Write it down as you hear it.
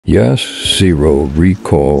Yes, 0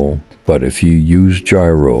 recoil, but if you use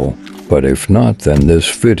gyro, but if not, then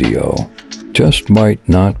this video just might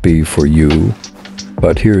not be for you.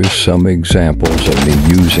 But here's some examples of me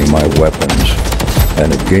using my weapons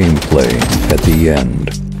and a gameplay at the end.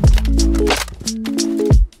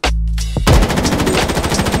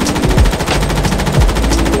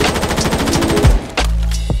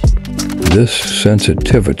 This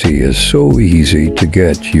sensitivity is so easy to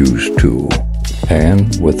get used to,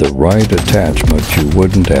 and with the right attachment you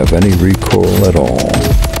wouldn't have any recoil at all.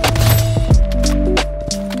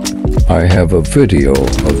 I have a video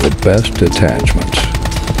of the best attachments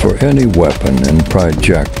for any weapon in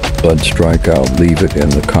Project Bloodstrike. I'll leave it in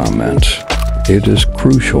the comments. It is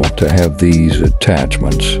crucial to have these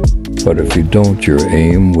attachments, but if you don't, your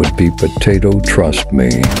aim would be potato, trust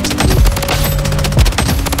me.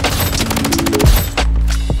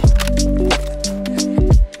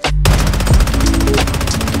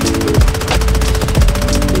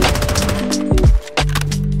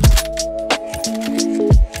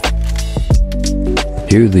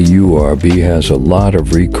 Here the URB has a lot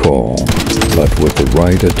of recoil, but with the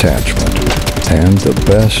right attachment and the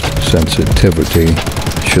best sensitivity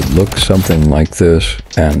should look something like this.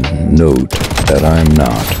 And note that I'm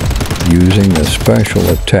not using a special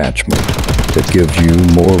attachment that gives you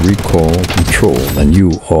more recoil control than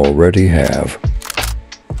you already have.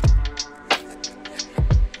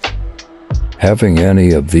 Having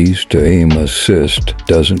any of these to aim assist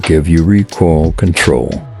doesn't give you recoil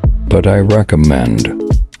control, but I recommend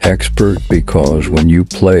Expert because when you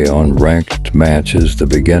play on ranked matches, the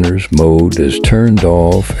beginner's mode is turned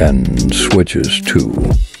off and switches to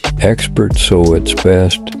Expert, so it's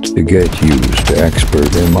best to get used to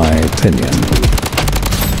Expert in my opinion.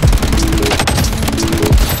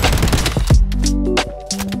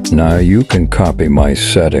 Now you can copy my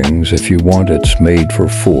settings if you want. It's made for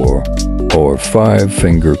 4 or 5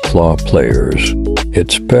 finger claw players.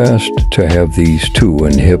 It's best to have these two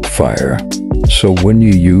in hip fire, so when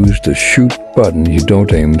you use the shoot button you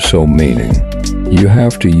don't aim so meaning. You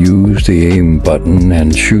have to use the aim button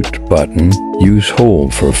and shoot button. Use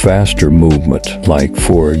hold for faster movement, like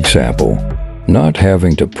for example, not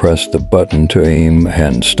having to press the button to aim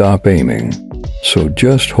and stop aiming. So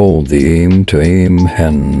just hold the aim to aim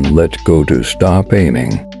and let go to stop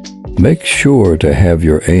aiming. Make sure to have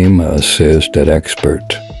your aim assist at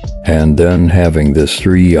Expert, and then having this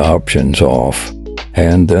 3 options off,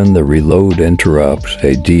 and then the reload interrupts.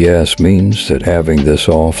 ADS means that having this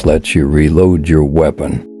off lets you reload your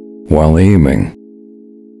weapon while aiming.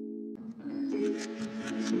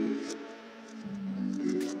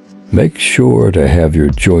 Make sure to have your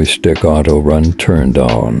joystick auto run turned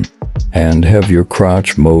on and have your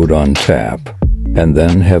crouch mode on tap, and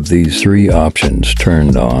then have these 3 options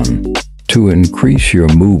turned on to increase your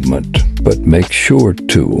movement, but make sure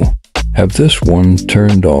to have this one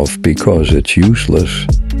turned off because it's useless,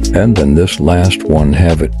 and then this last one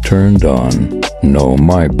have it turned on. No,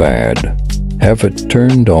 my bad. Have it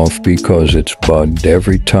turned off because it's bugged.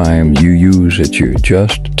 Every time you use it you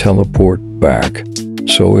just teleport back,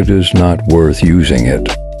 so it is not worth using it.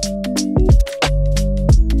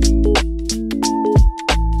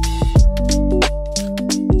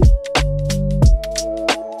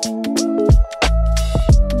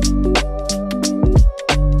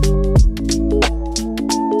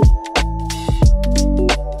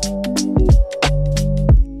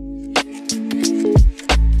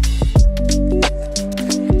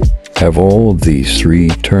 Have all of these 3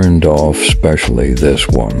 turned off, especially this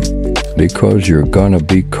one, because you're gonna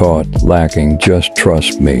be caught lacking. Just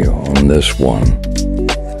trust me on this one.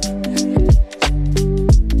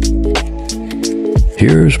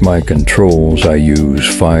 Here's my controls. I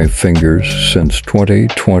use 5 fingers since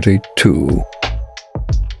 2022.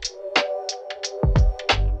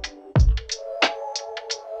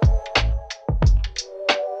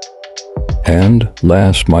 And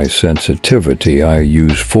last, my sensitivity, I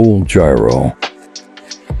use full gyro.